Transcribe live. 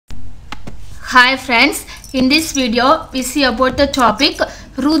Hi friends, in this video we see about the topic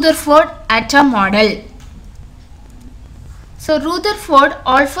Rutherford atom model. So Rutherford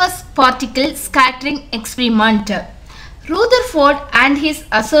alpha particle scattering experiment. Rutherford and his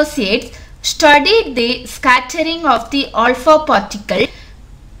associates studied the scattering of the alpha particle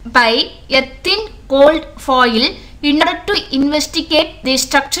by a thin gold foil in order to investigate the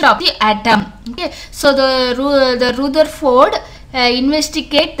structure of the atom. Okay, so the Rutherford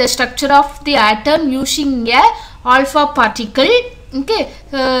investigate the structure of the atom using a alpha particle, okay,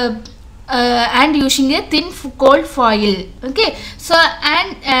 and using a thin gold foil. Okay, so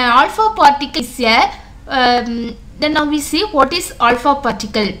and alpha particle is a then now we see what is alpha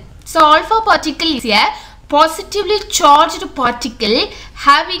particle. So alpha particle is a positively charged particle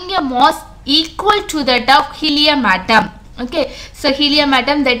having a mass equal to that of helium atom. Okay, so helium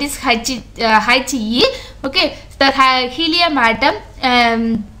atom, that is He. Okay, the helium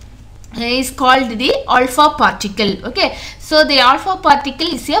atom is called the alpha particle. Okay, so the alpha particle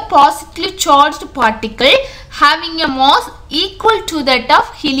is a positively charged particle having a mass equal to that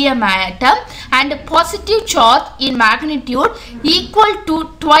of helium atom and a positive charge in magnitude equal to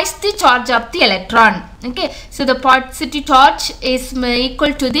twice the charge of the electron. Okay, so the positive charge is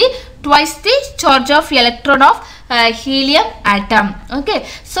equal to the twice the charge of electron of helium atom. Okay,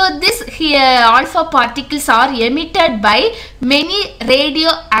 so this alpha particles are emitted by many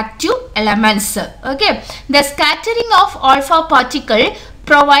radioactive elements. Okay, the scattering of alpha particle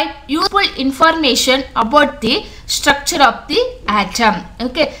provide useful information about the structure of the atom.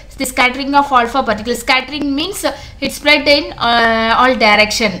 Okay, the scattering of alpha particle, scattering means it spread in all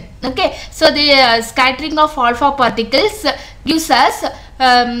direction. Okay, so the scattering of alpha particles gives us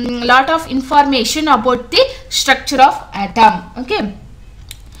lot of information about the structure of atom. Okay,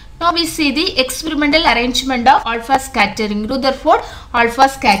 now we see the experimental arrangement of alpha scattering, Rutherford alpha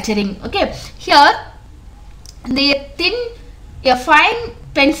scattering. Okay, here a fine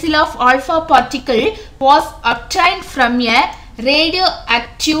pencil of alpha particle was obtained from a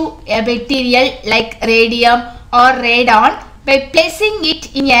radioactive material like radium or radon by placing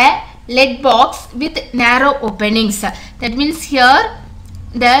it in a lead box with narrow openings. That means here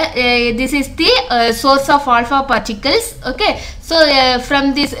this is the source of alpha particles. Okay, so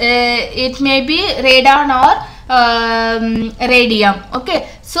from this it may be radon or radium. Okay,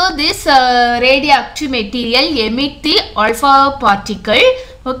 so this radioactive material emit the alpha particle.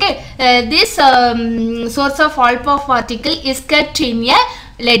 Okay, this source of alpha particle is kept in a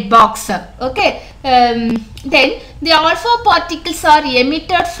lead box. Okay, then the alpha particles are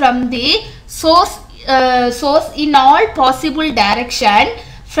emitted from the source in all possible direction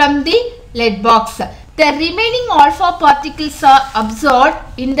from the lead box. The remaining alpha particles are absorbed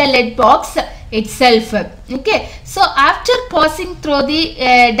in the lead box itself. Okay, so after passing through the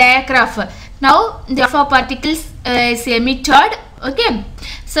diaphragm, now the alpha particles is emitted. Okay,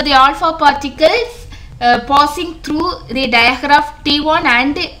 so the alpha particles passing through the diaphragm T1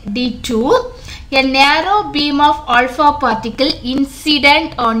 and D2, a narrow beam of alpha particle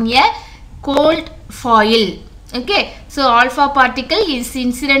incident on a cold foil. Okay, so alpha particle is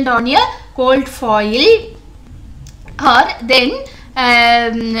incident on a cold foil, or then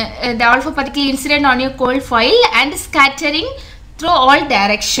the alpha particle incident on a cold foil and scattering through all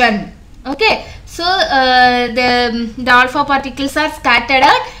direction. Okay, so the alpha particles are scattered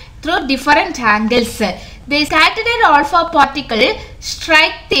through different angles. The scattered alpha particle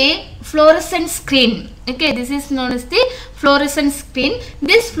strike the fluorescent screen. Okay, this is known as the fluorescent screen.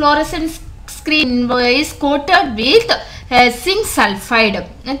 This fluorescent screen is coated with zinc sulfide.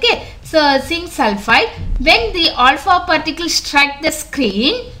 Okay, so zinc sulfide, when the alpha particle strike the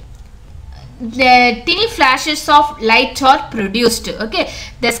screen, the tiny flashes of light are produced. Okay,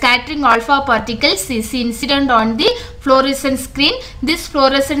 the scattering alpha particles is incident on the fluorescent screen. This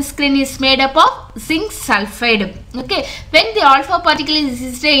fluorescent screen is made up of zinc sulfide. Okay, when the alpha particle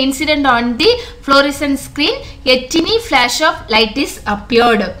is incident on the fluorescent screen, a tiny flash of light is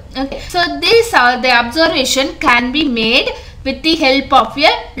appeared. Okay, so this the observation can be made with the help of a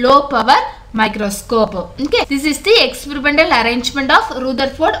low power microscope. Okay, this is the experimental arrangement of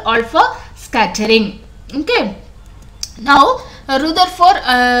Rutherford alpha scattering. Okay, now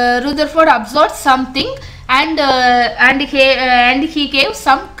Rutherford observed something and he gave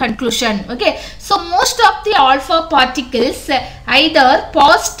some conclusion. Okay, so most of the alpha particles either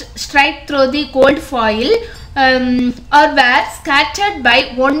passed straight through the gold foil or were scattered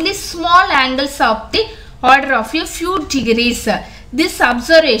by only small angles of the order of a few degrees. This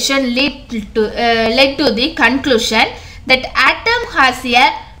observation led to the conclusion that atom has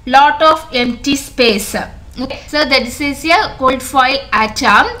a lot of empty space. Okay, so this is a gold foil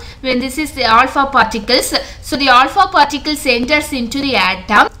atom when this is the alpha particles. So the alpha particles enters into the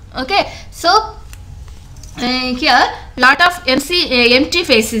atom. Okay, so here lot of empty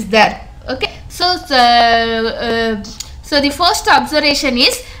phase is there. Okay, so the first observation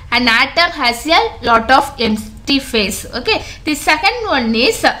is an atom has a lot of empty phase. Okay, the second one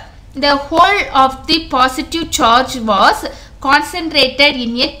is the whole of the positive charge was concentrated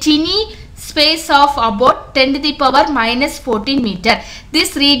in a teeny space of about 10 to the power minus 14 meter.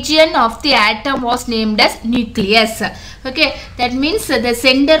 This region of the atom was named as nucleus. Okay, that means the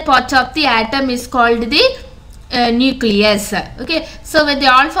center part of the atom is called the nucleus. Okay, so when the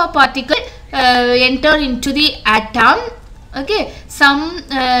alpha particle enter into the atom, okay, some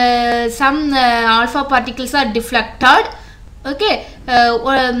alpha particles are deflected. Okay,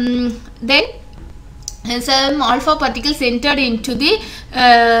 then some alpha particles entered into the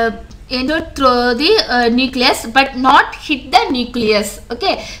entered through the nucleus but not hit the nucleus.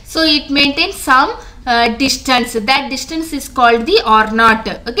 Okay, so it maintains some distance. That distance is called the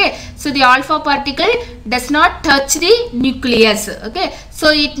R0. Okay, so the alpha particle does not touch the nucleus. Okay,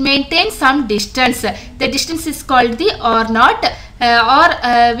 so it maintains some distance. The distance is called the R0,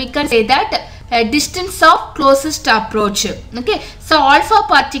 or we can say that distance of closest approach. Okay, so alpha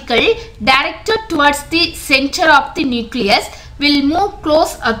particle directed towards the center of the nucleus will move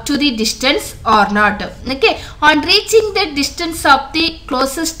close up to the distance R0. Okay, on reaching the distance of the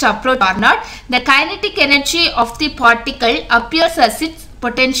closest approach R0, the kinetic energy of the particle appears as its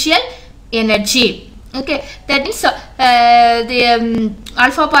potential energy. Okay, that means the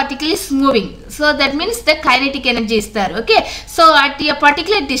alpha particle is moving, so that means the kinetic energy is there. Okay, so at a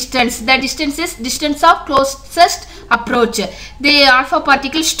particular distance, the distance is distance of closest approach, the alpha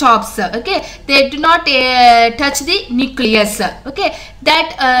particle stops. Okay, they do not touch the nucleus. Okay,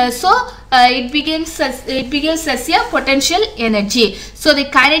 that it begins as a potential energy. So the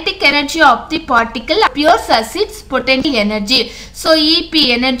kinetic energy of the particle appears as its potential energy. So EP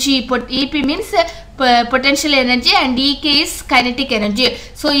energy, EP means potential energy, and EK is kinetic energy.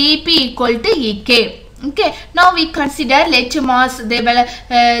 So EP equal to EK. Okay, now we consider let mass. The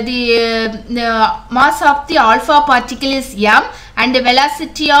mass of the alpha particle is m and the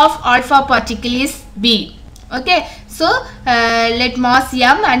velocity of alpha particle is v. Okay, so let mass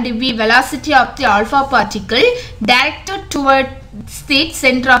m and v, velocity of the alpha particle directed towards the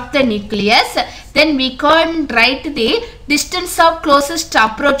center of the nucleus. Then we can write the distance of closest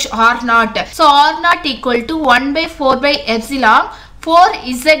approach R0. So R0 equal to 1 by 4 by epsilon 4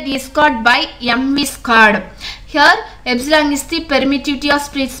 Z squared by mv squared. Here epsilon is the permittivity of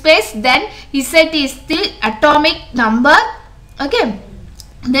free space, then Z is the atomic number. Okay,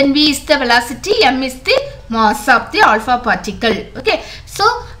 then v is the velocity, m is the mass of the alpha particle. Okay, so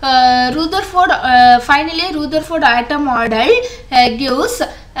finally Rutherford atom model gives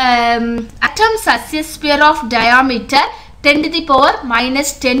atoms as a sphere of diameter 10 to the power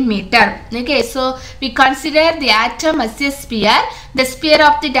minus 10 meter. Okay, so we consider the atom as a sphere. The sphere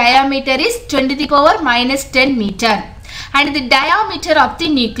of the diameter is 10 to the power minus 10 meter. And the diameter of the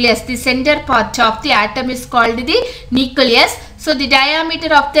nucleus, the center part of the atom, is called the nucleus. So the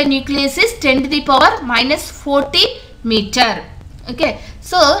diameter of the nucleus is 10 to the power minus 40 meter. Okay,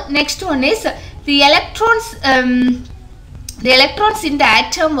 so next one is the electrons. The electrons in the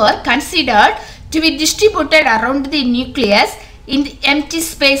atom were considered to be distributed around the nucleus in the empty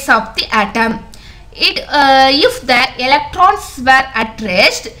space of the atom. If the electrons were at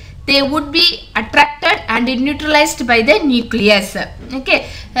rest, they would be attracted and neutralized by the nucleus. Okay,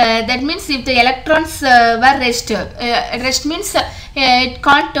 that means if the electrons were rest means it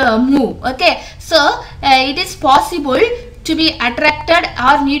can't move. Okay, so it is possible to be attracted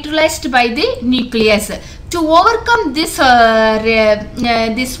or neutralized by the nucleus. To overcome this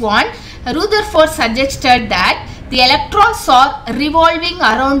one, Rutherford suggested that the electrons are revolving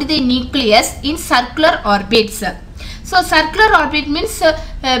around the nucleus in circular orbits. So circular orbit means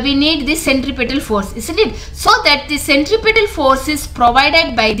we need the centripetal force, isn't it? So that the centripetal force is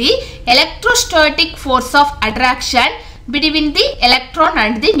provided by the electrostatic force of attraction between the electron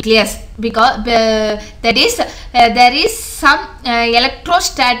and the nucleus, because that is there is some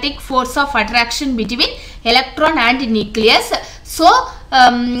electrostatic force of attraction between electron and nucleus. So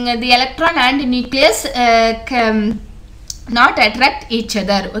the electron and nucleus can not attract each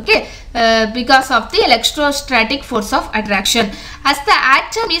other. Okay, because of the electrostatic force of attraction. As the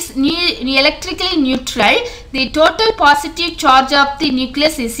atom is electrically neutral, the total positive charge of the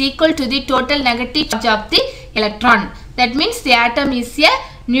nucleus is equal to the total negative charge of the electron. That means the atom is a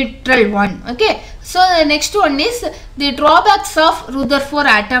neutral one. Okay, So the next one is the drawbacks of Rutherford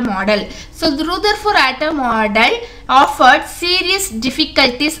atom model. So the Rutherford atom model offered serious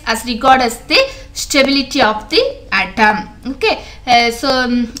difficulties as regards the stability of the atom. Okay,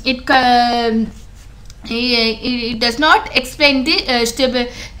 it does not explain the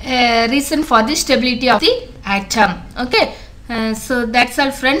reason for the stability of the atom. Okay, so that's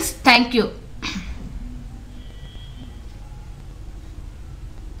all friends. Thank you.